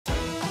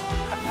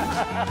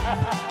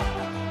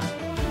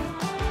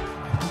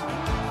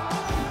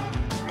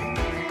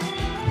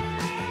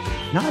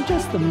Not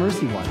just the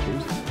Mercy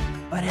Watchers,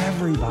 but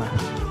everybody.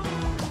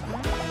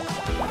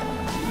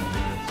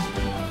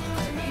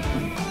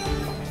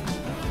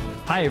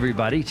 Hi,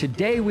 everybody.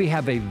 Today we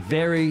have a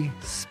very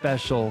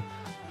special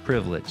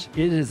privilege.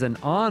 It is an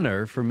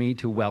honor for me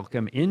to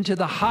welcome into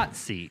the hot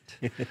seat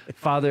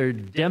Father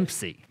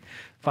Dempsey.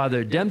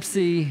 Father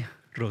Dempsey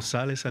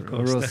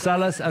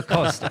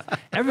Rosales-Acosta.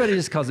 Everybody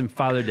just calls him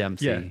Father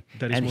Dempsey. Yeah,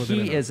 that is and more than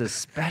he enough. is a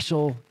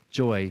special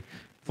joy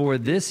for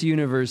this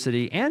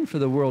university and for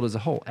the world as a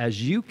whole.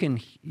 As you can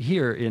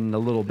hear in a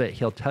little bit,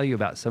 he'll tell you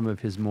about some of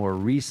his more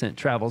recent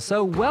travels.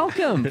 So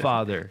welcome,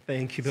 Father.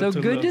 Thank you, So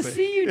Dr. good to Lopez.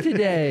 see you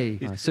today.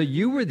 So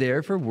you were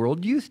there for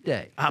World Youth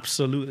Day.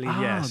 Absolutely,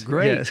 yes.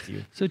 Great.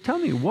 Yes. So tell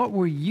me, what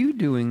were you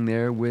doing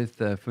there with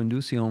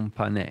Fundación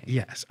Pané?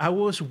 Yes, I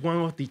was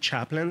one of the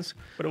chaplains,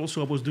 but also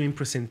I was doing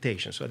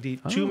presentations. So I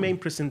did two main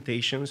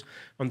presentations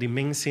on the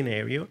main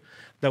scenario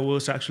that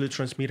was actually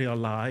transmitted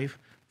live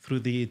through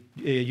the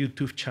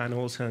YouTube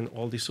channels and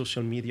all the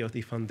social media of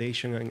the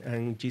foundation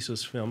and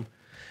Jesus Film.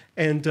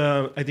 And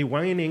I did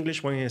one in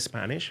English, one in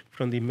Spanish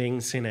from the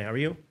main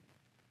scenario.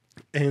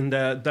 And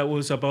that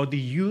was about the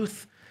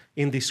youth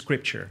in the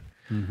scripture.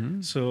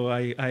 Mm-hmm. So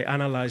I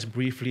analyzed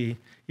briefly.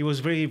 It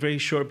was very, very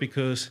short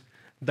because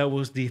that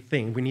was the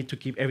thing. We need to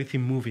keep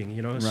everything moving,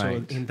 you know, Right.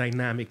 so in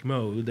dynamic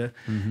mode.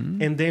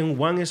 Mm-hmm. And then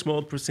one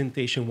small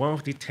presentation, one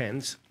of the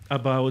 10s,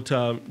 about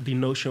the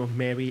notion of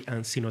Mary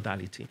and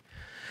synodality.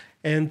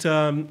 And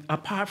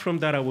apart from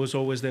that, I was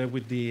always there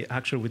with the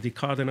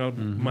Cardinal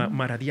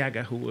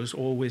Maradiaga, who was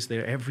always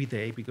there every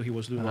day because he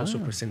was doing also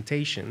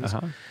presentations.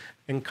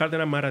 And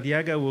Cardinal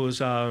Maradiaga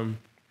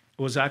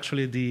was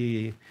actually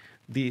the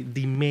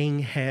main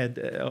head,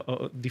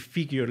 the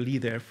figure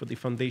leader for the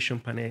Foundation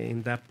Pané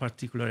in that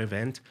particular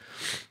event.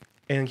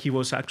 And he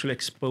was actually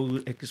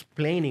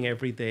explaining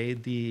every day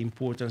the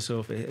importance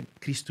of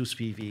Christus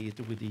Vivit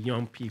with the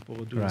young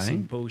people doing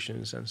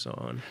symposiums and so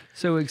on.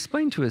 So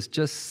explain to us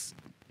just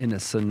in a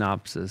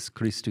synopsis,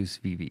 Christus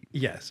Vivit.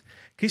 Yes.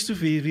 Christus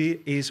Vivit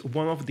is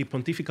one of the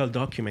pontifical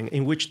documents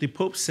in which the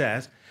Pope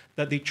says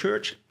that the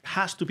church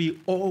has to be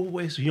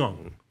always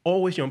young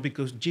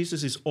because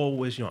Jesus is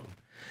always young.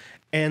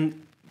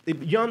 And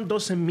young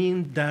doesn't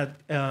mean that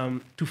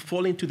to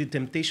fall into the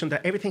temptation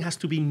that everything has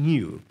to be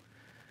new,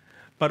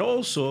 but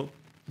also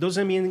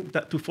doesn't mean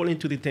that to fall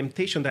into the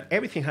temptation that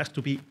everything has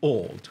to be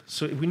old.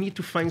 So we need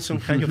to find some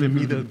kind of a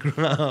middle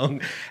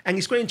ground. And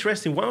it's quite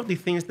interesting. One of the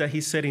things that he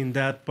said in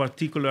that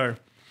particular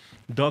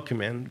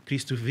document,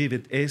 Christus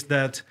Vivit, is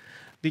that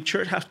the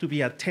church has to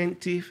be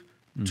attentive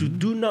to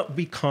do not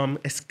become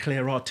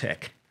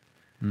sclerotic.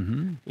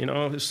 You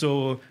know,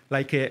 so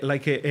like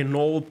an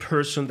old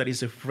person that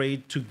is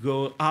afraid to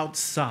go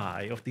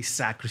outside of the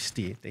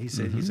sacristy. He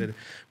said,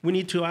 we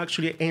need to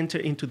actually enter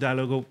into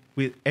dialogue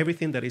with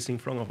everything that is in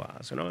front of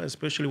us, you know,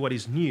 especially what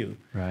is new.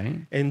 Right.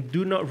 And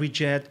do not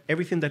reject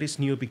everything that is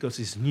new because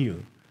it's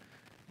new.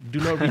 Do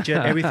not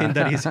reject everything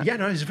that is,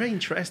 it's very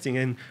interesting.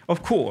 And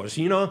of course,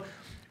 you know,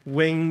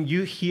 when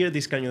you hear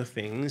these kind of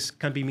things,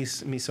 can be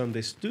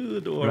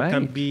misunderstood or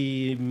can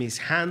be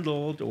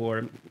mishandled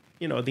or,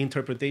 you know, the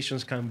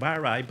interpretations can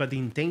vary, but the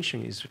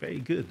intention is very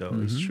good, though.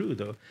 It's true,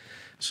 though.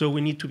 So we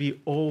need to be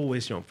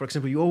always young. For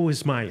example, you're always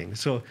smiling.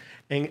 So,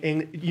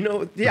 and you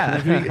know,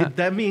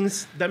 that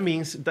means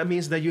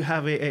that you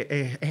have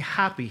a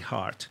happy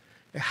heart.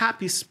 A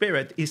happy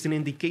spirit is an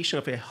indication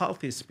of a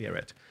healthy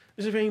spirit.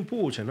 This is very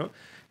important, no?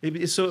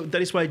 So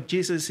that is why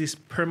Jesus is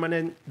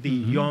permanent, the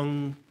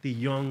young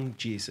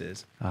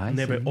Jesus.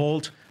 Never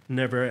old,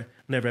 never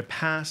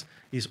past.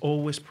 Is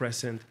always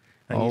present,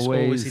 and is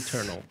always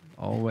eternal.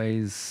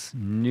 Always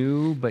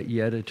new, but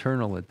yet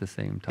eternal at the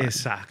same time.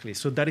 Exactly.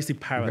 So that is the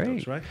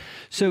paradox, right?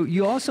 So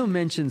you also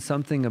mentioned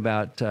something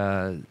about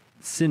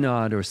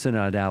synod or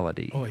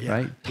synodality,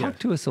 right? Talk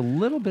to us a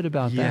little bit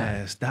about that.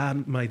 Yes,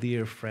 that, my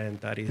dear friend,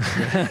 that is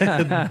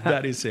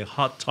that is a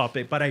hot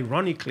topic. But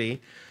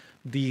ironically,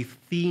 the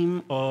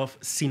theme of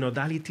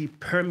synodality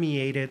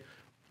permeated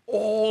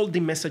all the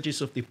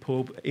messages of the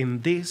Pope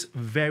in this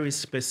very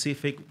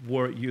specific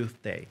World Youth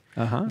Day.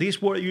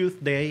 This World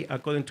Youth Day,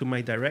 according to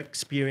my direct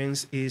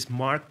experience, is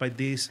marked by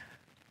this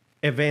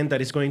event that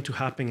is going to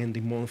happen in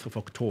the month of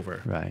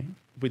October,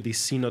 with the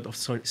Synod of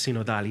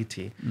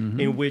Synodality,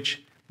 in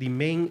which the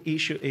main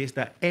issue is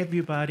that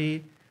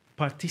everybody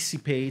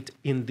participate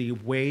in the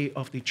way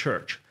of the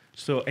church.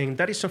 So, and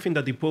that is something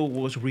that the Pope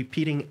was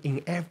repeating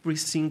in every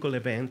single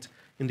event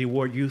in the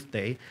World Youth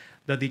Day,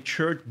 that the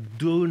church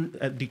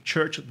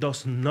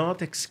does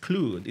not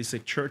exclude. It's a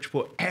church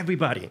for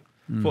everybody,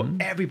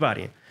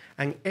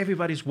 and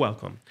everybody's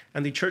welcome.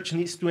 And the church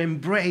needs to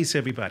embrace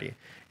everybody.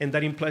 And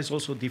that implies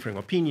also different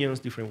opinions,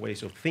 different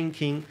ways of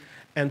thinking,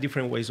 and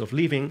different ways of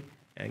living.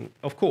 And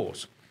of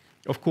course,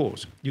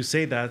 you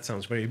say that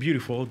sounds very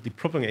beautiful. The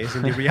problem is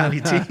in the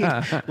reality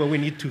when we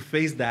need to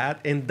face that,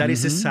 and that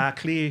is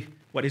exactly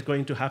what is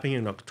going to happen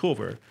in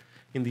October.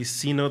 In the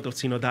Synod of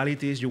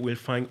Synodalities, you will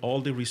find all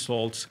the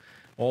results,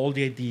 all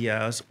the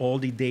ideas, all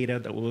the data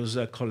that was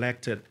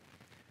collected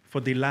for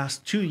the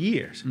last 2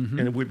 years,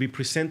 and it will be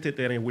presented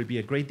there, and it will be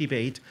a great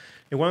debate.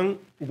 And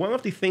one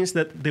of the things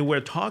that they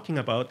were talking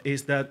about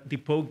is that the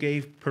Pope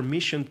gave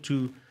permission to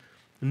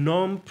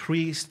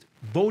non-priest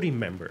voting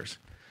members.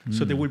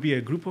 So there will be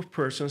a group of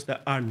persons that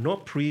are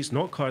not priests,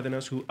 not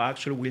cardinals, who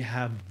actually will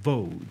have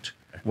vote.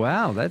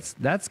 Wow,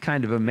 that's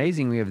kind of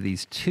amazing. We have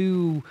these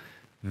two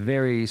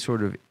very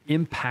sort of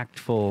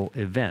impactful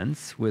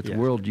events with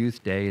World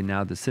Youth Day and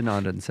now the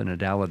Synod and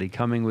Synodality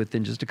coming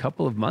within just a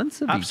couple of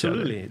months of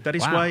Absolutely. each other. That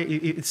is why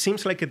it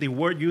seems like the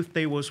World Youth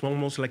Day was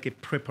almost like a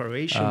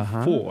preparation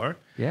for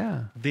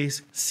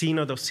this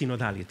Synod of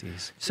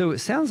Synodalities. So it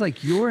sounds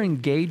like your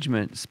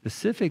engagement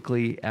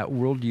specifically at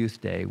World Youth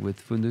Day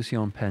with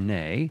Fundación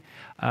Panet,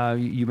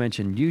 you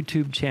mentioned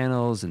YouTube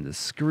channels and the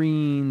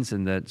screens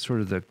and that sort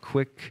of the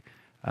quick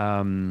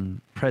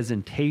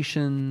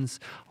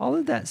presentations. All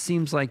of that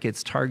seems like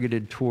it's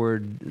targeted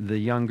toward the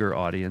younger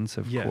audience,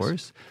 of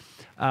course.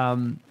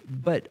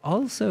 But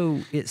also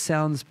it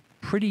sounds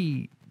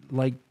pretty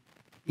like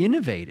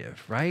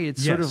innovative, right?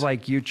 It's sort of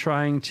like you're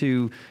trying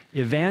to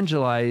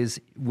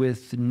evangelize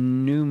with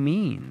new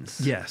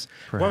means. Yes.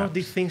 Perhaps. One of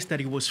the things that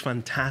it was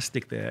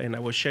fantastic there, and I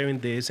was sharing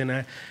this, and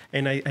I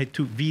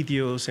took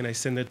videos and I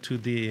sent it to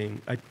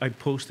I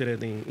posted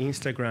it in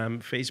Instagram,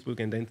 Facebook,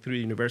 and then through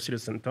the University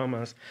of St.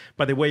 Thomas.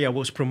 By the way, I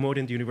was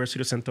promoting the University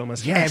of St.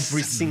 Thomas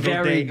every single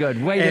day. Very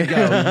good. Way to go.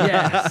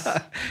 Yes.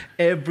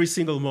 Every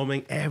single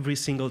moment, every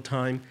single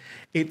time.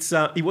 It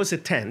was a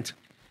tent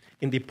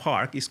in the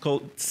park. It's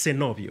called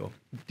Cenobio,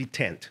 the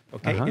tent.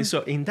 Okay, and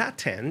so in that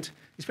tent,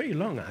 it's very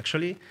long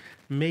actually,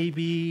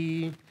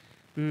 maybe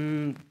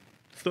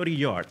 30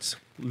 yards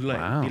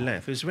length. The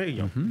length. It's very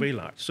long, very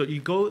large. So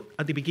you go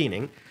at the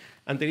beginning,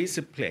 and there is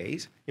a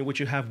place in which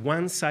you have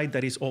one side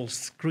that is all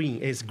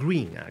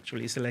green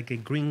actually. It's like a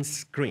green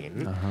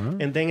screen,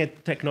 and then a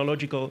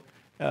technological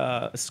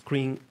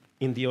screen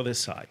in the other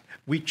side.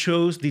 We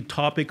chose the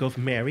topic of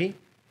Mary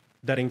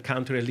that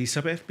encountered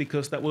Elizabeth,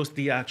 because that was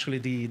the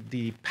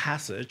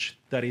passage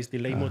that is the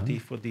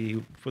leitmotif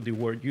for the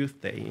World Youth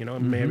Day. You know,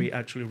 Mary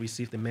actually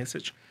received the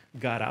message,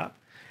 got up,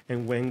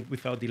 and went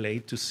without delay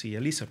to see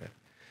Elizabeth.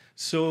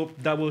 So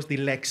that was the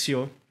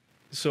lectio.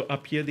 So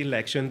appeared the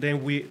lectio, and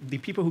then the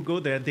people who go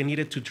there, they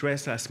needed to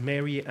dress as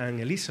Mary and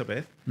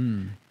Elizabeth,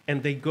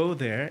 and they go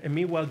there, and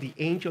meanwhile the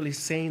angel is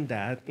saying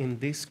that in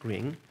this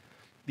screen,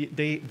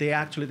 they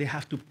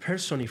have to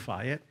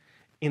personify it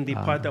in the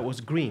part that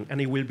was green, and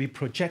it will be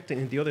projected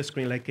in the other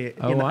screen like a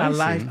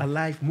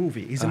live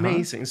movie. It's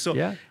amazing.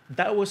 So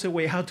that was a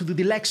way how to do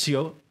the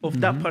lectio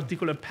of that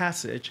particular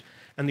passage,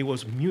 and it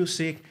was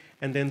music,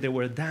 and then they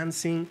were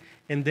dancing,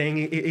 and then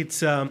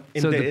so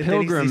the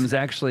pilgrims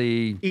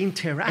actually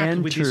interact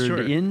with the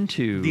story,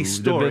 into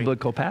the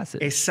biblical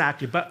passage.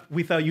 Exactly, but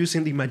without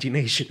using the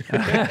imagination.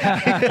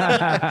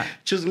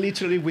 Just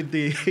literally with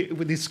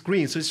the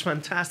screen. So it's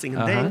fantastic.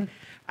 And then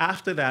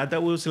after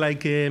that was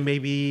like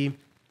maybe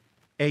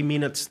 8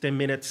 minutes, 10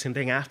 minutes, and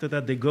then after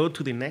that, they go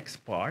to the next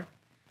part,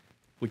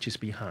 which is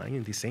behind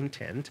in the same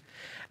tent,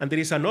 and there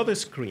is another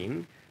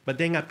screen, but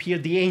then appear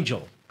the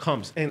angel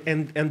comes,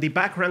 and the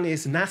background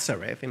is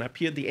Nazareth, and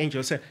appear the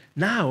angel, said,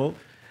 now,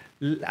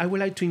 I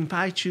would like to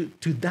invite you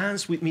to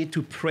dance with me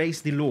to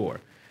praise the Lord.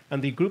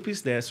 And the group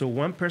is there, so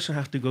one person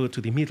has to go to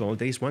the middle.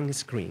 There is one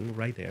screen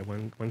right there,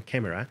 one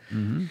camera,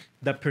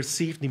 that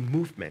perceives the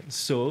movement.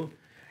 So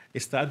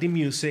start the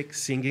music,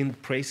 singing,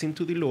 praising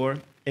to the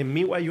Lord, and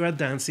meanwhile you are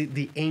dancing,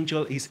 the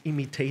angel is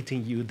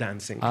imitating you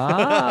dancing.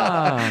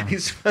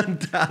 It's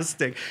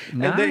fantastic.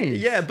 Nice.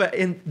 And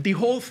then, the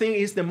whole thing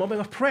is the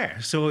moment of prayer.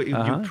 So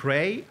you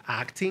pray,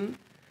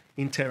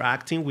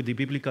 interacting with the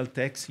biblical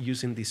text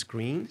using the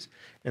screens.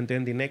 And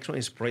then the next one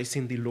is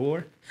praising the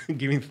Lord,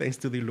 giving thanks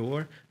to the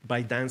Lord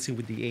by dancing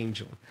with the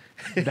angel.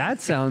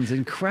 That sounds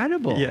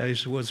incredible. Yeah,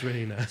 it was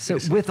really nice. So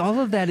with all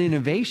of that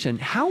innovation,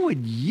 how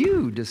would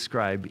you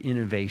describe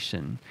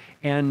innovation?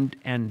 And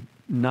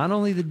not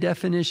only the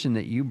definition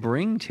that you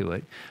bring to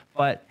it,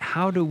 but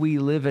how do we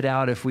live it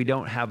out if we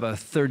don't have a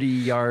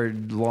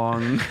 30-yard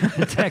long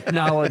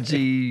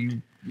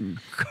technology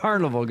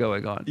carnival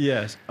going on?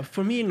 Yes.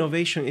 For me,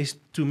 innovation is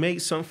to make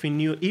something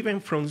new,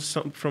 even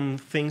from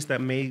things that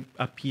may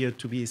appear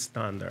to be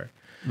standard,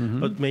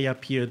 but may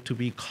appear to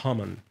be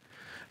common.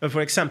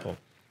 For example,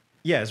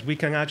 yes, we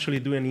can actually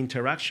do an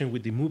interaction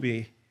with the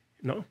movie,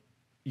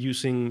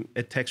 using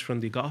a text from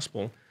the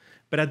gospel.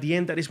 But at the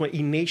end, that is what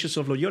Ignatius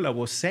of Loyola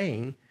was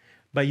saying,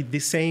 by the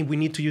saying we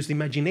need to use the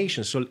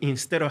imagination. So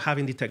instead of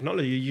having the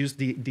technology, you use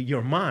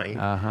your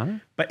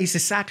mind. But it's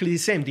exactly the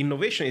same. The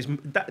innovation is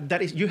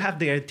that is you have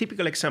the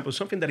typical example,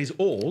 something that is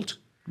old,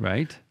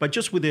 right? But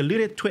just with a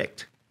little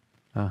tweak,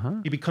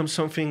 it becomes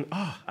something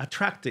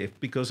attractive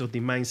because of the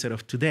mindset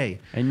of today.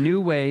 A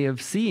new way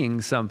of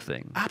seeing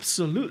something.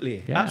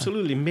 Absolutely,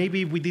 absolutely.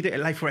 Maybe we did it,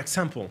 like for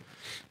example,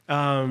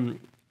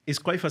 it's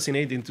quite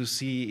fascinating to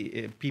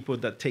see people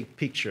that take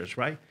pictures,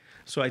 right?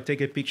 So I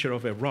take a picture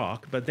of a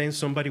rock, but then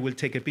somebody will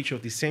take a picture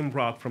of the same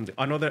rock from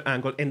another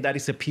angle, and that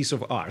is a piece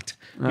of art.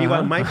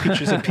 Meanwhile, my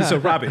picture is a piece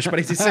of rubbish, but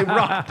it's the same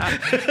rock.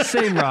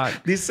 Same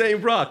rock. The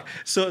same rock.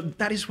 So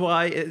that is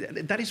why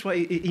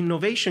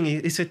innovation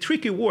is a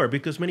tricky word,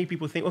 because many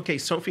people think, okay,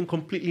 something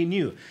completely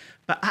new.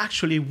 But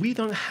actually, we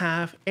don't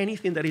have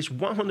anything that is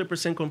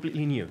 100%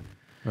 completely new.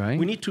 Right.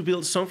 We need to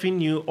build something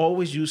new,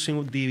 always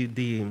using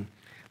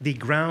the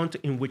ground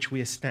in which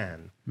we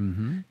stand.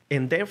 Mm-hmm.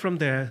 And then from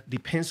there,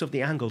 depends of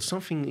the angle,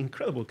 something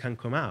incredible can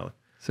come out.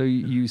 So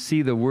you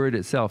see the word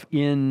itself,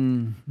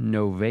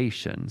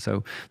 innovation.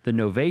 So the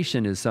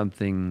novation is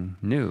something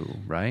new,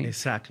 right?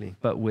 Exactly.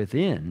 But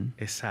within.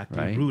 Exactly.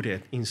 Right?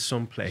 Rooted in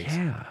some place.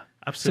 Yeah.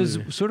 Absolutely.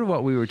 So it's sort of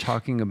what we were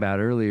talking about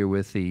earlier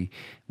with the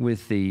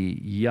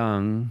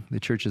young. The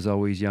church is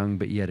always young,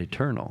 but yet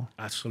eternal.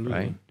 Absolutely.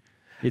 Right?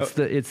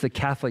 It's the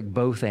Catholic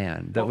both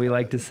and that we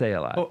like to say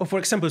a lot. For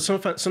example,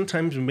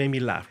 sometimes it made me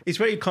laugh. It's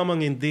very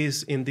common in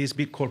these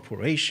big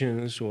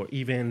corporations or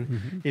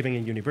even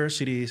in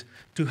universities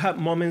to have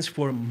moments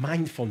for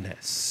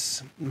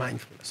mindfulness.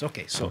 Mindfulness.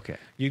 Okay, so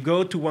you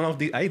go to one of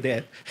the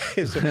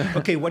so,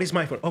 okay, what is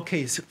mindfulness?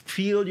 Okay, so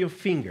feel your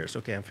fingers.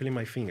 Okay, I'm feeling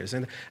my fingers,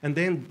 and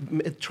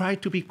then try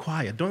to be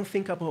quiet. Don't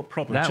think about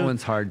problems. That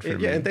one's hard for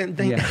me. And then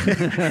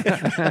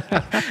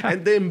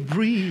and then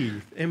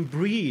breathe,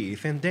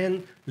 and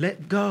then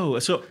let go.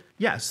 So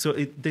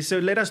they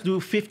say, let us do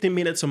 15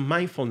 minutes of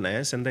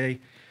mindfulness, and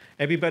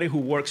everybody who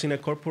works in a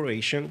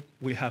corporation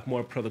will have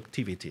more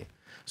productivity.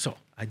 So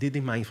I did the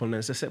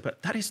mindfulness. I said,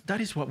 but that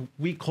is what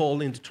we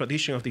call in the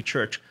tradition of the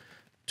church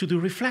to do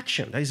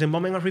reflection. That is a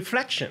moment of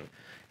reflection.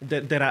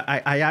 That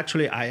I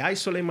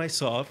isolate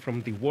myself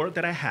from the work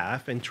that I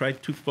have and try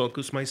to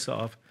focus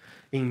myself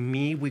in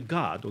me with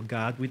God or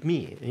God with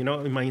me, in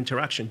my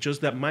interaction.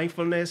 Just that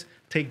mindfulness,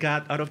 take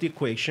God out of the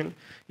equation.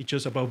 It's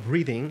just about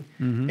breathing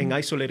and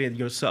isolating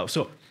yourself.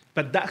 So,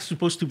 but that's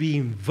supposed to be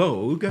in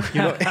vogue.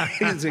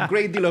 It's a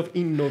great deal of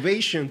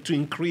innovation to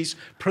increase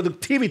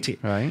productivity.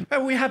 Right.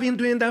 And we have been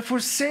doing that for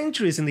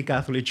centuries in the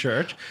Catholic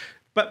Church,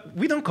 but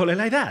we don't call it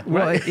like that.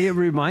 Well, right? it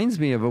reminds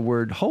me of a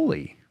word,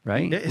 holy.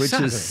 Right? Exactly. Which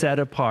is set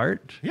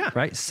apart. Yeah.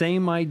 Right?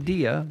 Same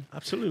idea.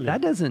 Absolutely. That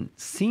doesn't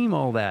seem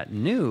all that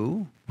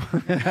new,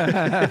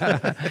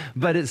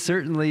 but it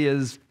certainly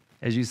is,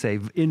 as you say,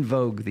 in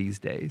vogue these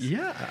days.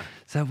 Yeah.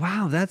 So,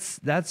 wow,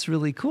 that's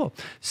really cool.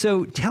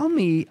 So tell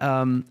me,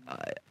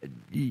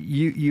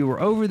 you were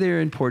over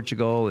there in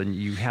Portugal and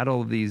you had all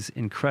of these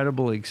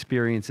incredible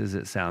experiences,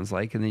 it sounds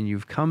like, and then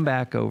you've come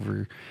back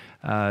over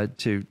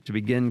to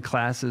begin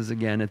classes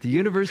again at the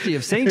University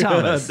of St.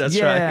 Thomas. That's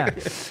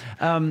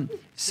right.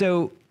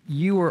 So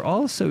you were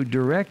also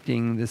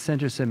directing the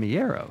Center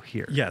Semillero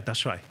here. Yeah,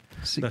 that's right.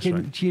 So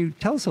can you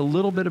tell us a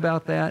little bit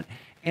about that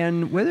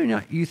and whether or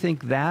not you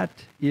think that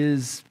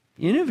is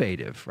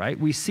innovative, right?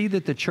 We see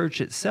that the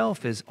church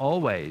itself is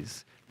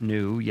always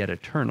new yet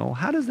eternal.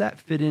 How does that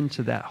fit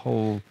into that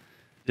whole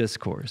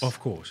discourse?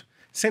 Of course.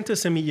 Center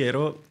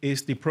Semillero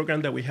is the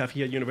program that we have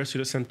here at University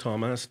of St.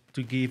 Thomas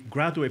to give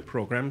graduate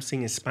programs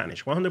in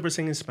Spanish, 100%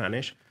 in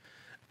Spanish,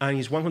 and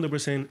it's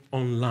 100%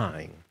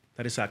 online.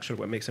 That is actually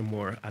what makes it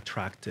more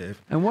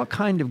attractive. And what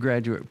kind of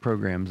graduate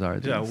programs are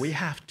these? Yeah, we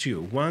have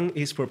two. One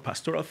is for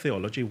pastoral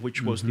theology,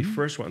 which was the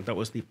first one. That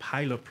was the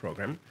pilot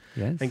program.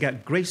 Yes. And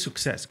got great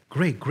success,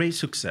 great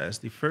success.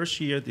 The first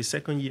year, the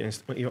second year,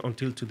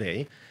 until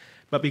today.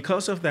 But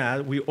because of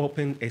that, we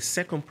opened a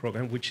second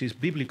program, which is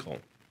biblical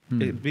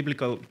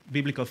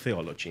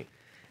theology.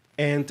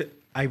 And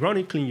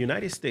ironically, in the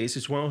United States,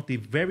 it's one of the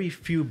very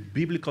few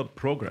biblical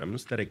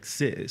programs that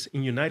exist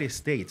in the United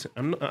States.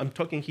 I'm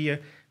talking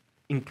here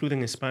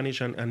including Spanish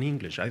and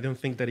English. I don't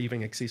think that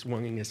even exists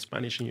one in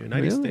Spanish in the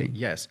United States.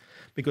 Yes,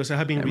 because I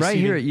have been right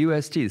here at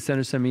UST,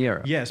 Center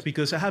Semillero. Yes,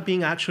 because I have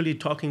been actually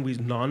talking with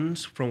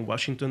nuns from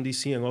Washington,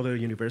 D.C. and other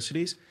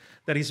universities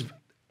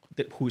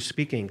who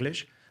speak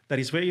English. That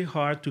is very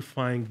hard to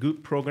find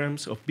good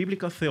programs of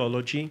biblical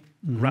theology,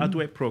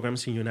 graduate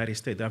programs in the United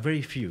States. There are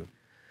very few.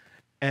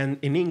 And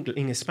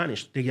in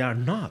Spanish, they are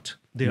not.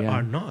 They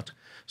are not.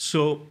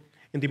 So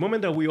in the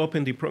moment that we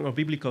open the program of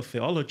biblical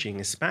theology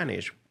in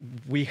Spanish,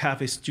 we have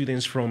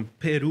students from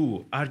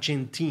Peru,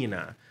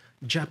 Argentina,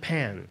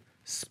 Japan,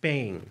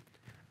 Spain,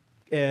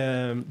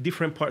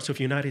 different parts of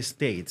the United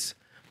States,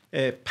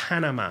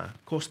 Panama,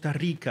 Costa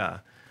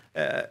Rica,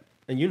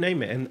 and you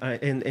name it.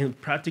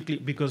 And practically,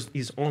 because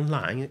it's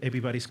online,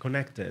 everybody's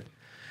connected.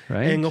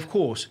 Right. And of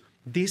course,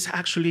 this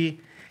actually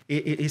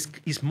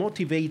is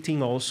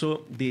motivating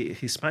also the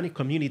Hispanic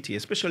community,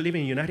 especially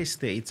living in the United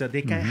States, that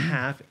they can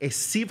have a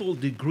civil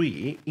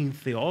degree in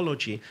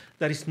theology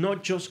that is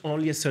not just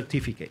only a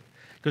certificate,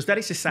 because that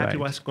is exactly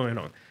what's going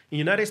on. In the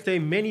United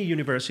States, many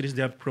universities,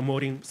 they are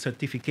promoting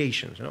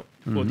certifications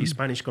for the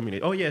Spanish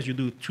community. Oh, yes, you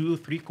do 2 or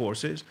 3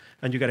 courses,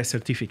 and you get a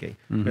certificate.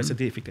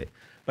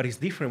 But it's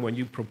different when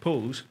you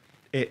propose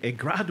a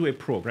graduate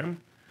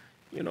program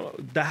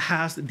that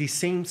has the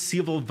same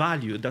civil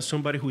value that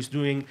somebody who's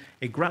doing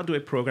a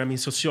graduate program in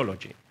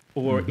sociology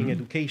or in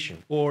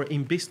education or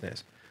in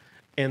business.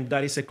 And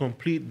that is a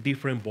complete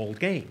different ball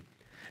game.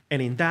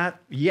 And in that,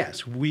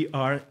 yes, we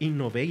are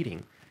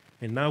innovating.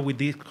 And now with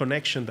this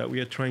connection that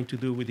we are trying to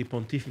do with the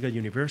Pontifical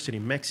University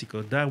in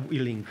Mexico, that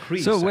will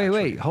increase. So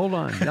wait, hold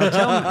on.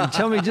 Now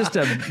tell me just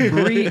give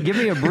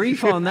me a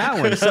brief on that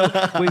one. So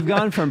we've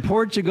gone from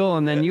Portugal,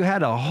 and then you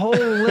had a whole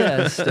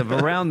list of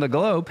around the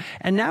globe,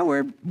 and now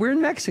we're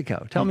in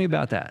Mexico. Tell me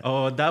about that.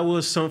 Oh, that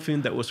was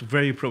something that was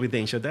very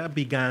providential. That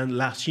began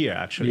last year,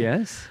 actually.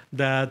 Yes.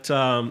 That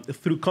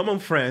through common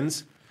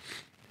friends,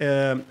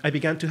 I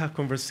began to have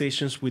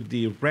conversations with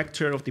the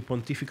rector of the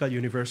Pontifical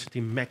University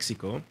in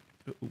Mexico,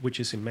 which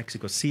is in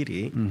Mexico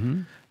City,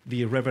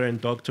 the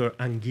Reverend Dr.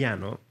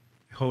 Anguiano,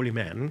 holy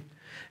man.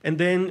 And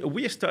then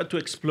we start to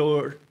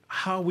explore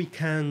how we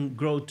can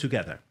grow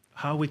together,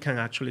 how we can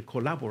actually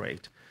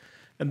collaborate.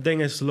 And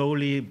then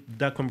slowly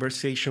that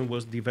conversation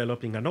was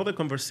developing another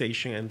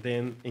conversation, and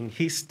then in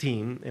his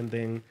team, and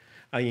then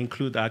I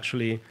include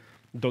actually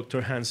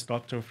Dr. Hans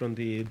Stockton from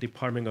the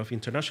Department of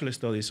International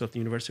Studies of the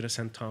University of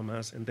St.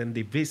 Thomas, and then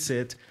the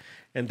visit,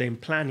 and then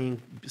planning,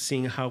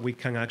 seeing how we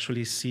can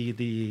actually see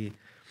the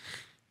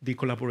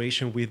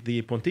collaboration with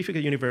the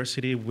Pontifical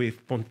University,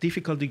 with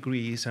pontifical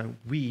degrees, and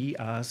we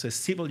as a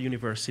civil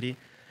university.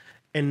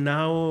 And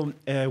now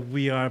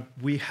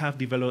we have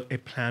developed a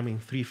plan in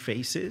 3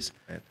 phases.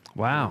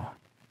 Wow.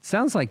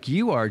 Sounds like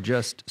you are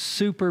just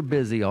super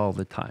busy all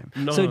the time.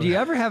 No. So do you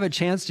ever have a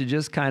chance to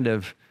just kind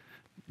of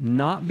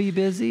not be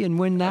busy? And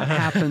when that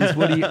happens,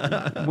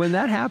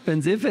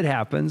 if it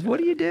happens, what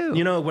do you do?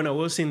 You know, when I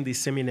was in the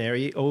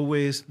seminary,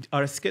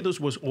 our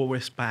schedules was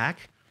always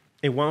packed.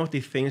 And one of the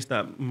things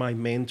that my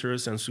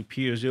mentors and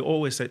superiors, they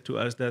always said to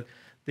us that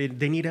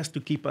they need us to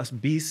keep us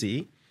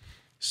busy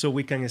so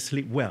we can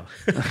sleep well.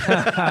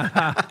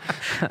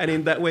 And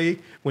in that way,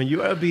 when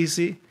you are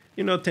busy,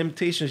 you know,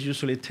 temptations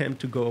usually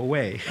tend to go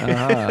away.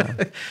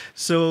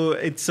 So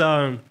it's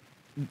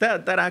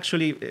that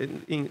actually,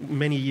 in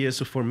many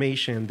years of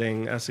formation,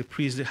 then as a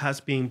priest, it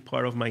has been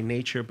part of my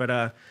nature.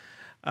 But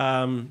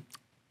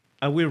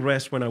I will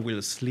rest when I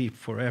will sleep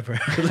forever,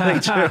 you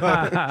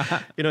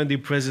know, in the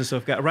presence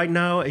of God. Right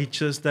now, it's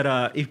just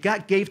that if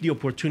God gave the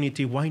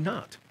opportunity, why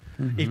not?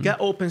 If God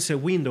opens a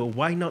window,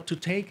 why not to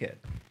take it?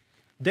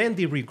 Then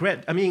the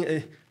regret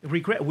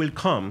will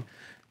come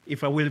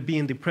if I will be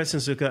in the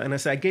presence of God and I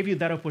say, I gave you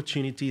that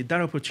opportunity,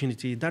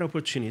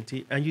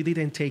 and you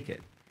didn't take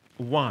it.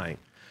 Why?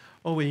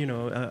 Oh, well, you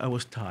know, I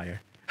was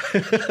tired.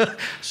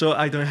 So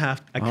I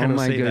cannot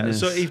say goodness.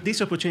 that. So if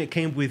this opportunity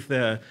came with,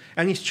 and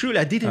it's true,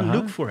 I didn't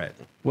look for it.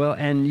 Well,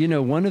 and you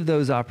know, one of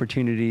those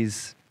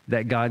opportunities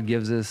that God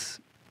gives us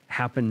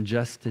happened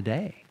just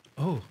today.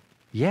 Oh.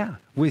 Yeah,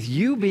 with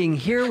you being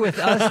here with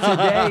us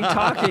today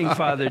talking,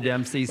 Father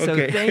Dempsey. So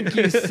thank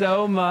you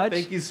so much.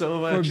 Thank you so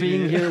much for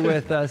being here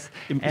with us.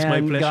 It's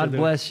my pleasure. God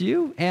bless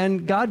you,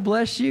 and God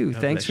bless you.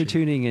 Thanks for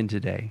tuning in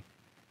today.